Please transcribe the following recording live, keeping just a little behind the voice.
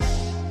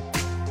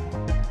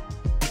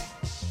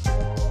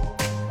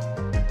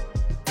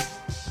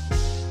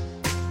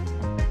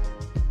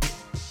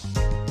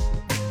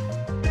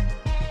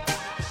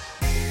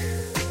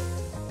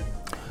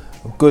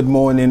Good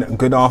morning,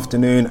 good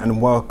afternoon, and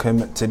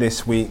welcome to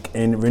This Week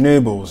in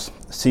Renewables,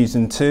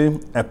 Season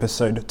 2,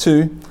 Episode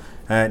 2.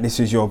 This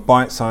is your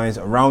bite-sized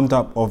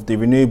roundup of the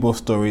renewable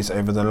stories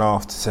over the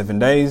last 7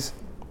 days.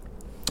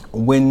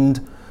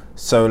 Wind,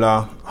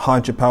 solar,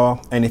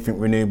 hydropower, anything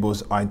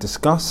renewables I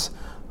discuss.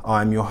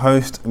 I'm your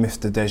host,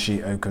 Mr.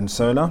 Deji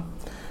Okunsola.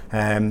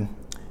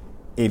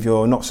 If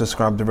you're not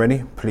subscribed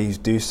already, please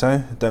do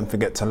so. Don't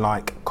forget to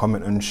like,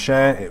 comment and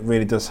share. It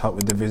really does help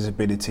with the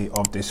visibility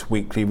of this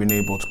weekly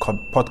renewables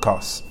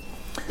podcast.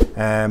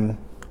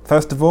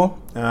 First of all,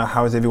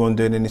 how is everyone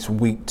doing in this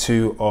week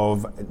 2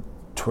 of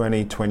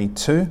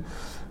 2022?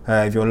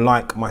 If you're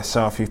like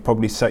myself, you've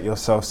probably set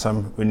yourself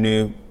some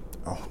renewable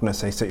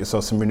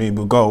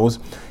goals.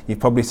 You've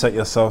probably set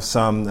yourself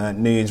some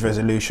New Year's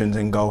resolutions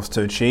and goals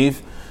to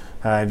achieve.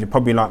 If you're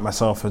probably like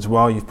myself as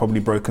well, you've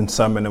probably broken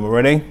some of them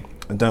already.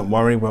 And don't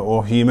worry, we're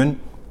all human.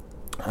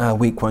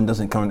 Week 1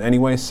 doesn't count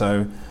anyway,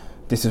 so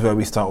this is where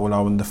we start all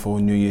our wonderful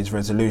New Year's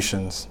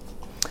resolutions.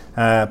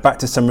 Back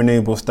to some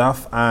renewable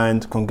stuff,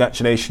 and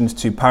congratulations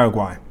to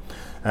Paraguay.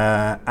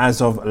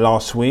 As of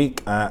last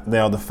week, they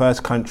are the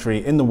first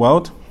country in the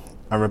world,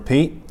 I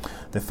repeat,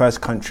 the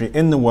first country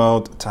in the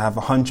world to have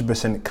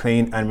 100%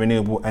 clean and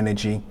renewable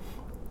energy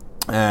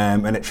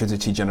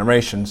electricity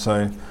generation.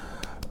 So,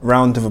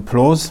 round of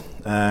applause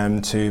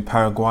to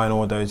Paraguay and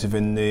all those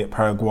within the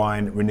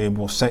Paraguayan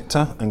renewable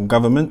sector and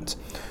government.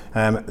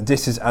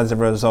 This is as a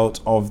result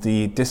of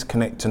the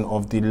disconnecting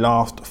of the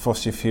last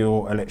fossil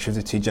fuel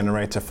electricity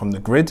generator from the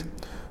grid.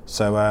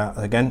 So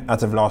again,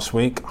 as of last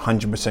week,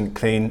 100%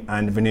 clean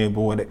and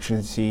renewable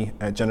electricity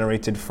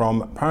generated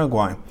from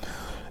Paraguay.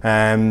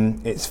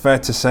 It's fair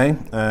to say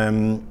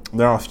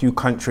there are a few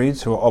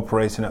countries who are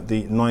operating at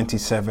the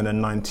 97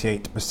 and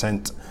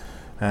 98%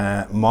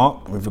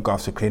 mark with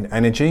regards to clean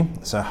energy.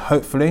 So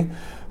hopefully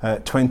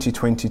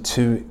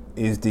 2022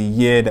 is the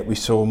year that we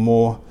saw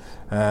more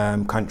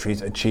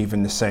countries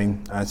achieving the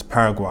same as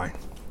Paraguay.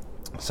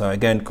 So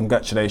again,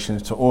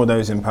 congratulations to all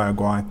those in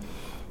Paraguay,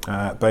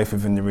 both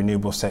within the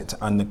renewable sector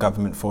and the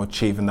government, for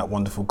achieving that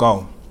wonderful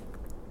goal.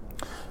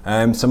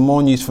 Some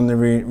more news from the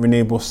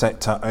renewable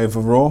sector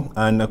overall,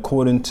 and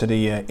according to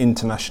the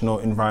International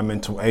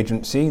Environmental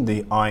Agency,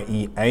 the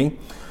IEA,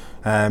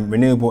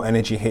 renewable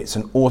energy hits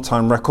an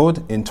all-time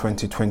record in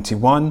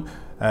 2021,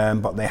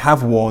 but they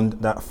have warned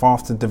that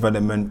faster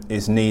development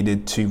is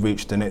needed to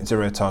reach the net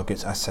zero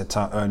targets as set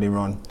out earlier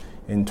on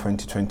in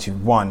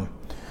 2021.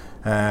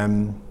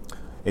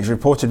 It's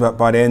reported that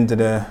by the end of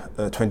the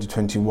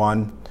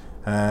 2021,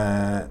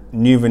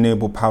 new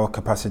renewable power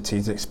capacity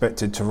is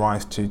expected to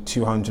rise to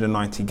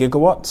 290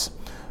 gigawatts,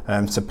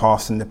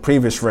 surpassing the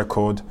previous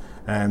record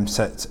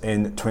set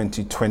in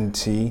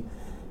 2020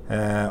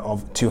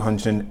 of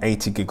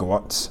 280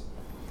 gigawatts.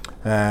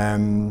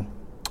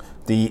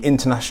 The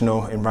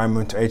International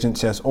Environmental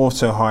Agency has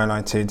also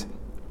highlighted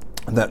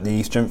that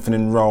the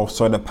strengthening role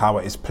solar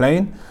power is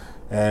playing,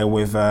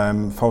 with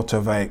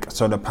photovoltaic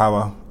solar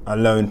power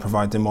alone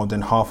providing more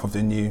than half of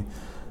the new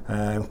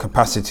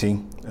capacity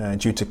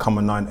due to come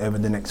online over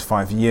the next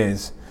 5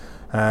 years.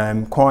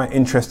 Quite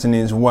interesting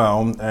as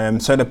well,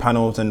 solar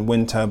panels and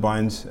wind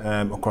turbines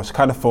across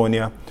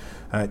California,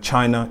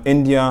 China,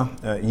 India,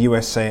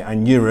 USA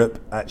and Europe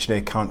actually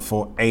account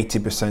for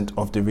 80%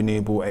 of the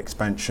renewable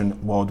expansion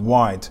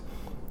worldwide.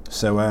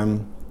 So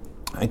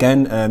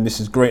again, this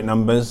is great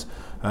numbers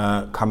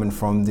coming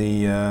from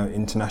the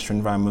International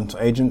Environmental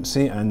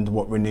Agency and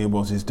what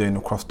renewables is doing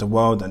across the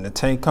world and the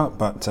take-up,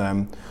 but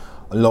a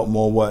lot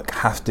more work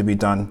has to be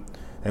done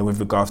with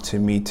regards to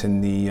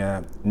meeting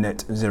the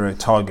net zero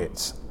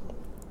targets.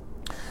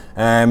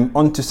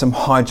 On to some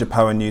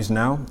hydropower news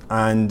now,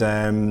 and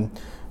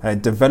a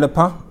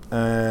developer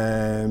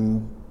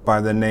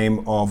by the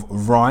name of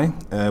RAI,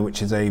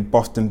 which is a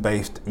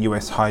Boston-based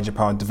US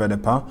hydropower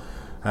developer.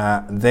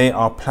 They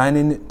are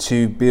planning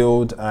to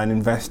build and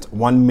invest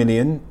 $1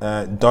 million,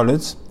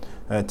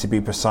 to be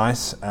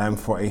precise,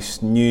 for a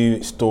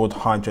new stored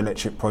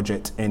hydroelectric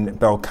project in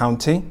Bell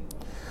County.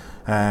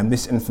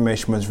 This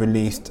information was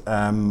released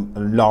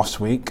last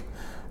week,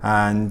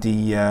 and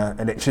the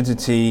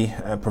electricity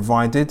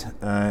provided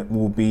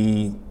will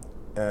be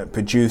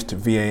produced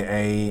via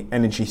a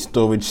energy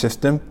storage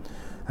system,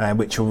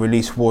 which will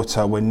release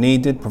water when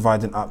needed,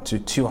 providing up to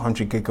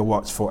 200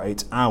 gigawatts for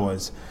 8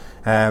 hours.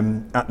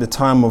 At the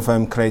time of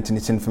collating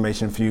this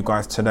information for you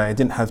guys today, I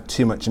didn't have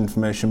too much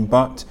information,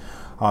 but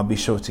I'll be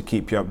sure to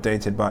keep you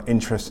updated about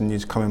interesting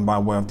news coming by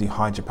way of the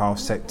hydropower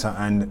sector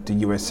and the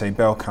USA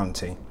Bell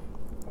County.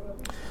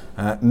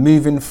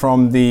 Moving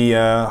from the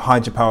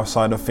hydropower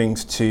side of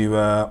things to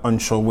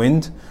onshore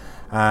wind,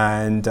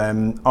 and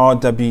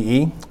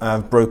RWE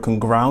have broken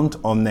ground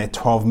on their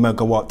 12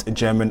 megawatt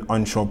German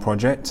onshore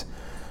project.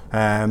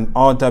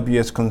 RWE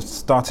has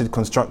started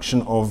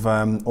construction of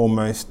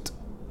almost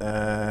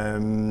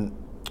 12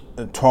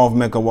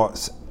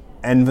 megawatts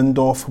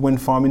Envendorf wind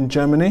farm in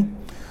Germany.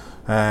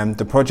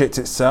 The project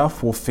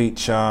itself will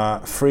feature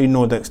 3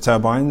 Nordex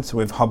turbines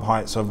with hub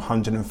heights of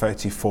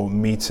 134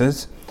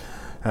 meters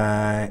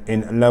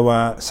in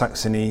Lower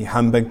Saxony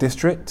Hamburg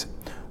district.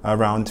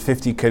 around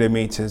 50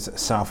 kilometers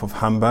south of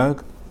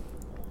Hamburg.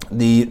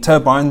 The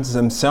turbines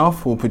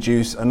themselves will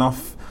produce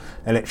enough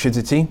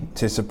electricity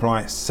to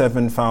supply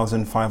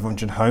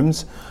 7,500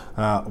 homes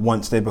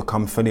once they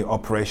become fully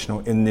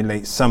operational in the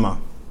late summer.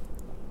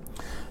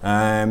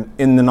 In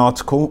an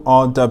article,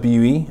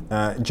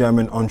 RWE,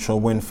 German onshore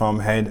wind farm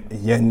head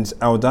Jens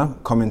Elder,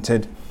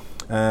 commented,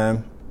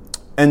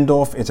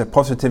 Endorf is a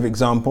positive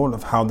example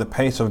of how the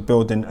pace of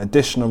building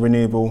additional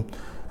renewable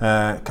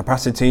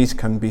capacities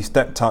can be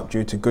stepped up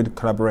due to good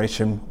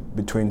collaboration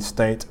between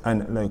state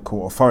and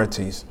local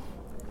authorities.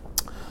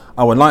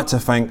 I would like to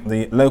thank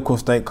the local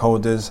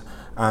stakeholders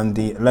and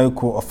the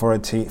local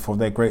authority for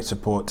their great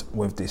support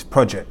with this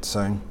project.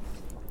 So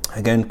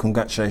again,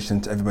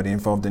 congratulations to everybody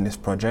involved in this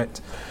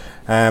project.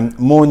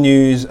 More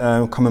news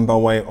coming by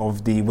way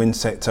of the wind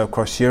sector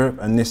across Europe,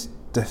 and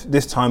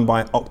this time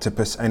by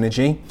Octopus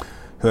Energy,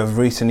 who have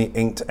recently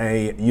inked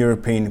a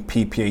European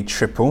PPA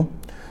triple.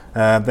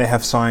 They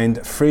have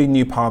signed 3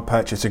 new power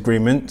purchase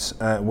agreements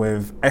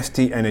with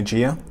ST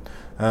Energia,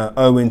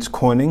 Owens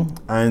Corning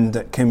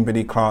and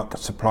Kimberly-Clark,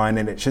 supplying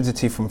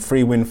electricity from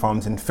 3 wind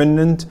farms in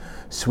Finland,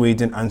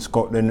 Sweden and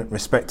Scotland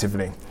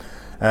respectively.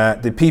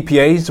 The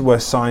PPAs were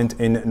signed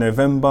in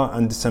November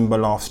and December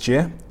last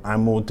year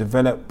and will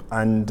deliver,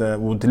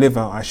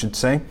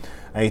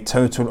 a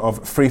total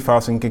of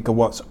 3,000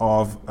 gigawatts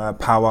of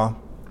power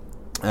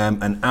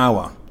an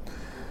hour.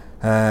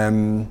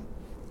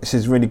 This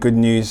is really good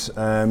news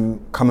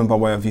coming by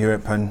way of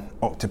Europe, and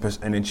Octopus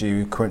Energy,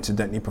 who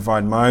coincidentally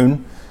provide my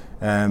own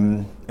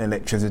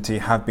electricity,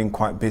 have been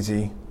quite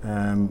busy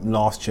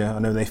last year. I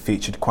know they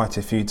featured quite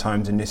a few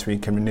times in This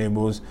Week in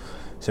Renewables,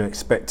 so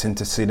expecting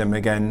to see them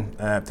again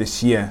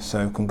this year.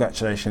 So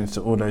congratulations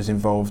to all those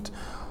involved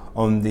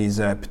on these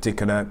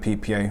particular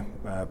PPA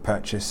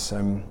purchase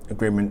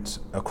agreements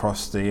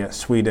across the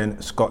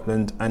Sweden,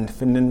 Scotland and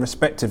Finland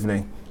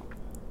respectively.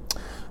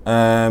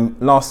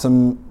 Last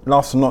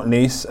but not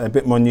least, a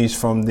bit more news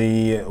from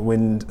the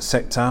wind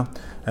sector,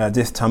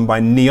 this time by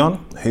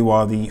Neon, who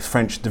are the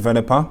French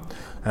developer.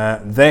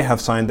 They have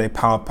signed a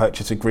power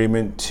purchase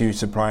agreement to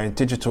supply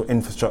digital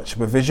infrastructure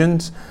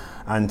provisions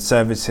and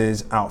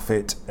services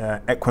outfit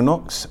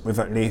Equinox with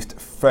at least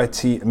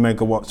 30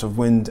 megawatts of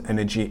wind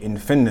energy in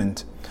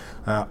Finland.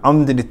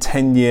 Under the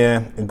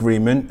 10-year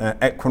agreement,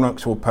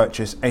 Equinox will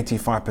purchase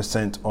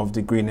 85% of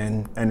the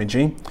green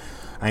energy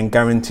and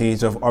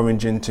guarantees of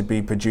origin to be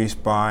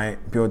produced by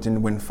Björden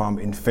Wind Farm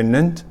in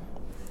Finland.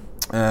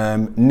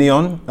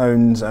 Neon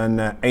owns an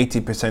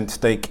 80%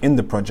 stake in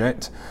the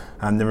project,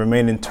 and the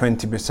remaining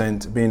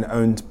 20% being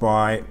owned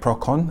by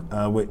Procon,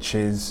 which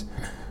is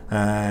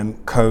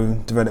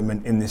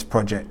co-development in this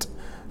project.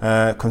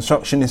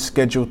 Construction is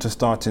scheduled to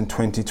start in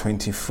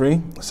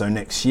 2023, so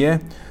next year,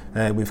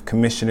 with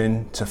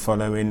commissioning to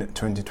follow in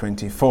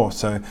 2024.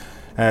 So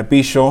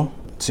be sure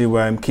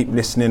to keep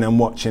listening and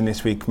watching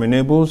This Week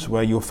Renewables,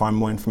 where you'll find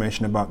more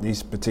information about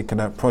these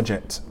particular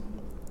projects.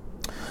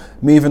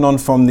 Moving on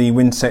from the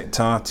wind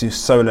sector to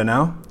solar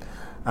now,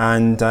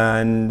 and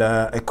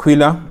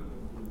Aquila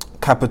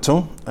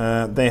Capital,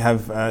 they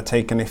have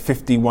taken a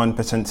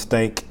 51%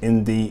 stake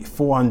in the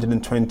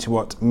 420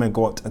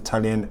 megawatt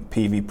Italian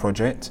PV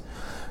project.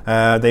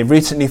 They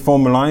recently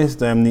formalised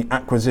the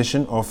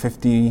acquisition of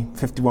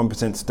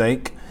 51%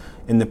 stake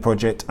in the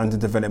project under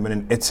development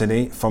in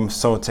Italy from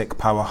Soltec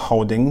Power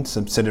Holdings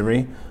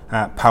subsidiary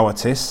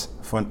Powertis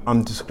for an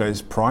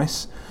undisclosed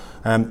price.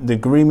 The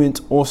agreement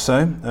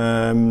also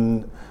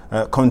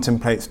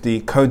contemplates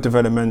the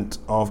co-development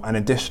of an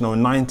additional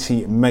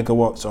 90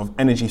 megawatts of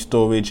energy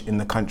storage in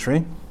the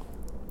country.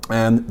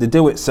 The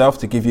deal itself,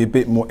 to give you a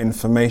bit more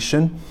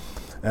information,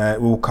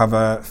 will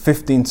cover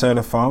 15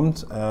 solar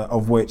farms,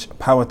 of which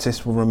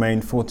Powertis will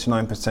remain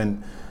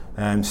 49%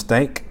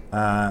 stake,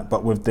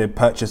 but with the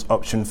purchase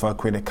option for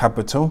Aquila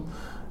Capital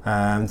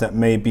that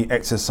may be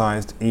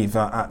exercised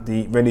either at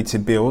the ready to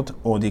build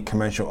or the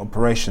commercial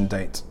operation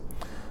date.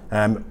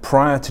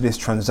 Prior to this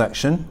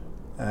transaction,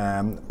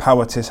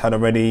 Powertis had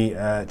already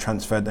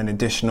transferred an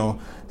additional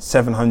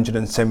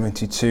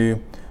 772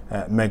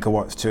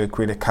 megawatts to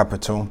Aquila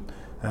Capital,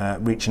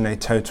 reaching a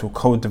total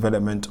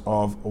co-development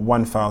of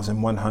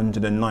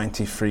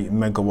 1,193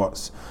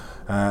 megawatts,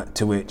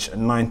 to which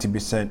 90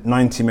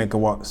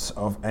 megawatts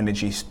of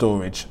energy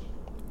storage.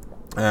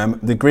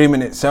 The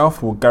agreement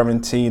itself will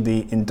guarantee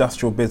the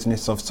industrial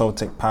business of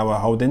Soltec Power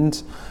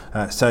Holdings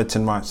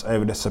certain rights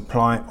over the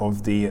supply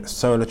of the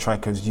solar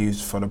trackers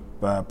used for the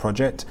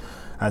project,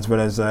 as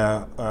well as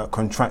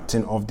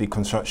contracting of the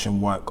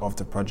construction work of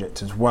the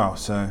project as well.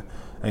 So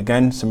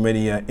again, some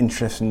really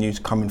interesting news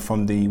coming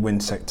from the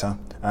wind sector,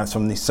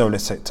 from the solar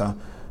sector,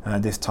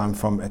 this time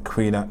from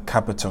Aquila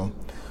Capital.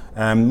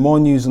 More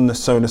news on the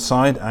solar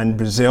side, and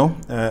Brazil,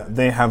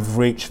 they have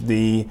reached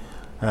the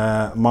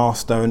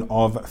milestone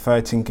of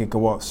 13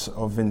 gigawatts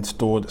of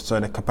installed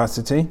solar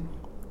capacity.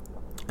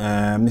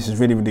 This is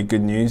really, really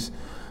good news.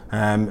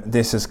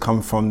 This has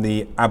come from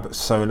the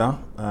Absolar,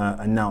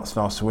 announced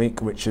last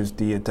week, which is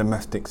the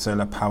Domestic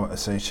Solar Power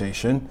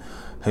Association,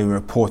 who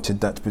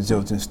reported that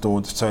Brazil's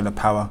installed solar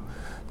power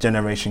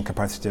generation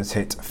capacity has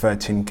hit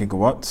 13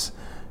 gigawatts.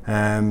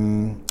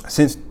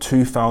 Since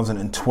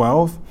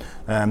 2012,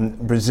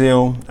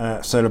 Brazil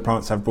solar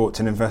plants have brought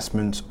in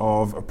investments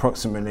of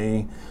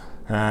approximately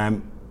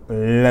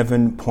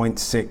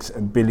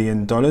 $11.6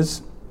 billion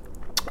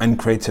and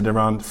created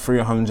around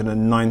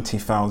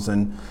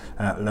 390,000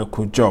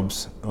 local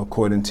jobs,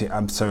 according to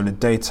Absolar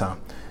data.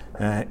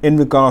 In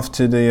regards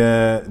to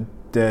the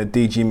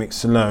DG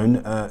mix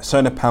alone,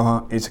 solar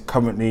power is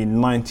currently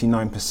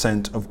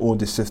 99% of all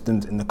the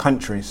systems in the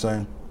country.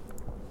 So,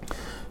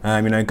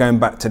 going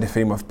back to the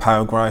theme of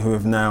Paraguay, who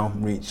have now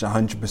reached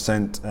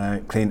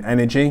 100% clean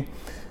energy,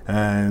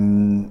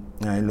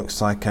 it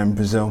looks like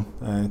Brazil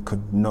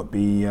could not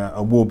be,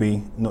 or will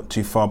be, not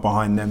too far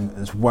behind them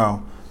as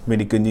well.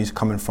 Really good news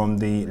coming from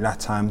the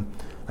LATAM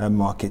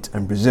market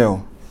and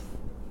Brazil.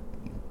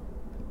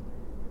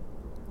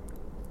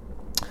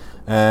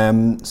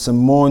 Some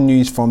more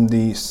news from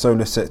the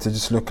solar sector,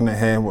 just looking at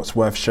here what's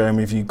worth sharing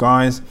with you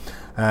guys.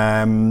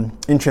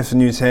 Interesting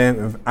news here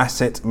with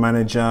asset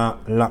manager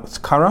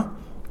Luxcara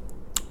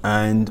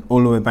and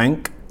Ulua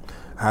Bank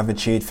have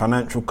achieved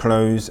financial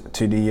close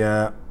to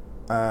the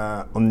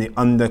on the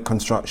under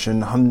construction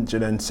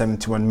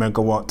 171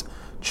 megawatt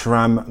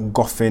Schramm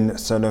Goffin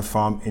solar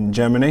farm in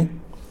Germany.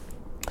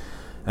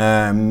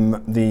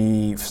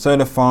 The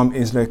solar farm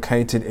is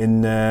located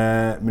in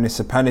the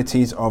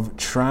municipalities of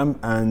Schramm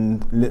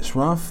and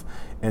Litzrath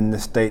in the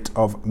state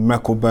of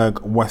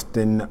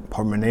Mecklenburg-Western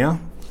Pomerania.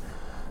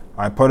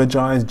 I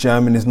apologise,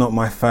 German is not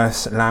my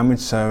first language,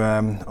 so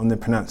on the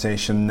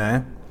pronunciation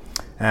there.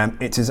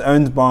 It is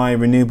owned by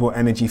Renewable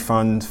Energy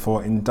Fund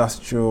for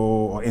industrial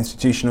or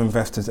institutional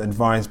investors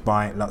advised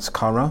by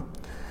Luxcara.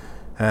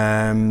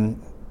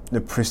 The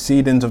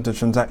proceedings of the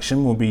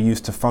transaction will be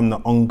used to fund the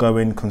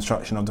ongoing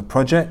construction of the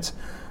project,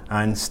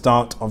 and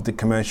start of the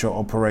commercial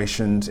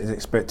operations is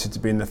expected to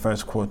be in the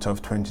first quarter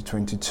of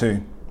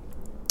 2022.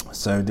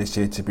 So this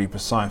year to be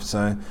precise.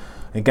 So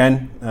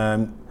again,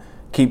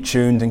 keep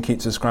tuned and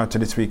keep subscribed to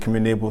This Week in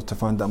Renewables to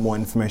find out more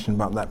information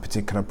about that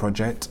particular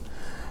project.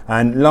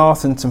 And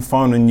last and some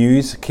final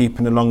news,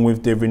 keeping along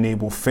with the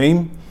renewable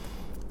theme,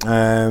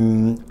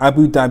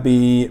 Abu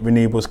Dhabi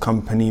renewables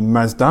company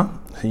Masdar,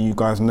 who you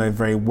guys know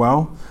very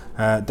well,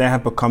 they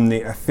have become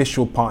the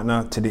official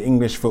partner to the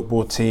English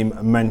football team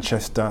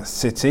Manchester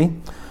City.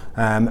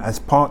 As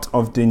part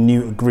of the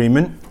new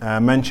agreement,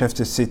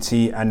 Manchester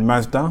City and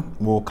Masdar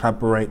will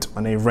collaborate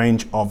on a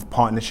range of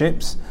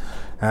partnerships,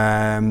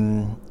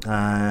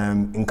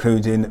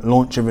 including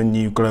launch of a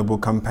new global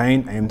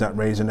campaign aimed at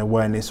raising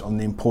awareness on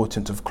the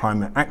importance of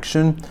climate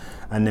action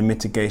and the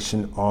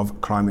mitigation of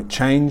climate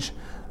change.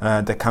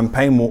 The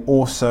campaign will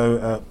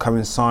also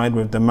coincide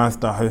with the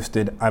Masdar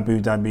hosted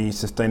Abu Dhabi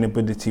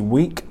Sustainability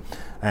Week,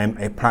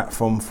 a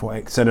platform for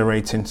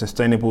accelerating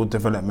sustainable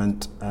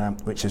development,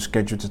 which is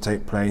scheduled to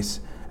take place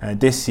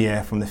this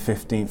year from the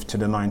 15th to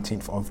the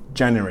 19th of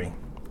January.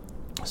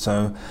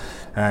 So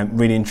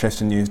really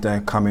interesting news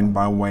there coming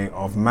by way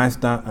of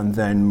Masdar, and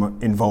then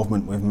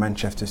involvement with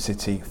Manchester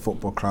City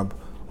Football Club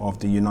of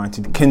the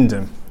United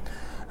Kingdom.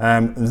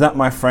 That,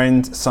 my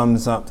friend,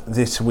 sums up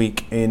This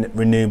Week in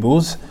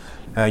Renewables,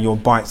 your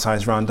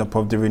bite-sized roundup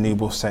of the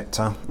renewable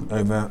sector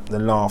over the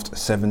last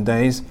 7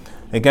 days.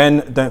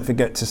 Again, don't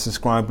forget to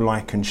subscribe,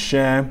 like and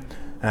share.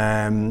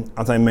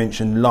 As I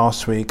mentioned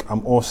last week,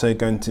 I'm also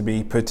going to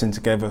be putting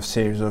together a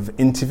series of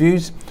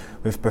interviews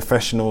with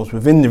professionals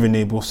within the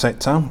renewable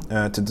sector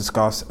to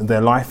discuss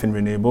their life in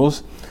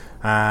renewables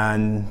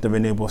and the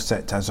renewable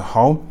sector as a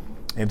whole.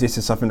 If this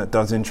is something that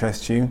does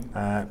interest you,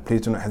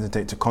 please do not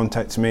hesitate to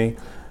contact me.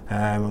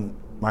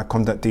 My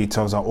contact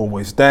details are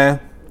always there.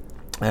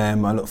 I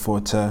look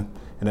forward to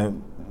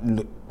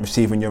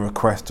receiving your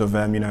request of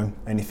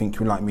anything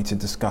you'd like me to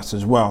discuss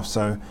as well.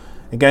 So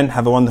again,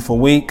 have a wonderful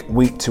week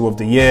 2 of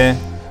the year.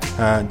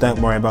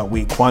 Don't worry about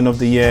week 1 of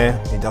the year,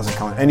 it doesn't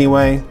count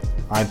anyway.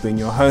 I've been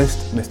your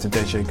host, Mr.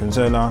 Deje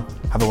Gonzola.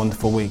 Have a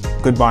wonderful week.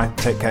 Goodbye,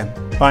 take care,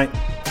 bye.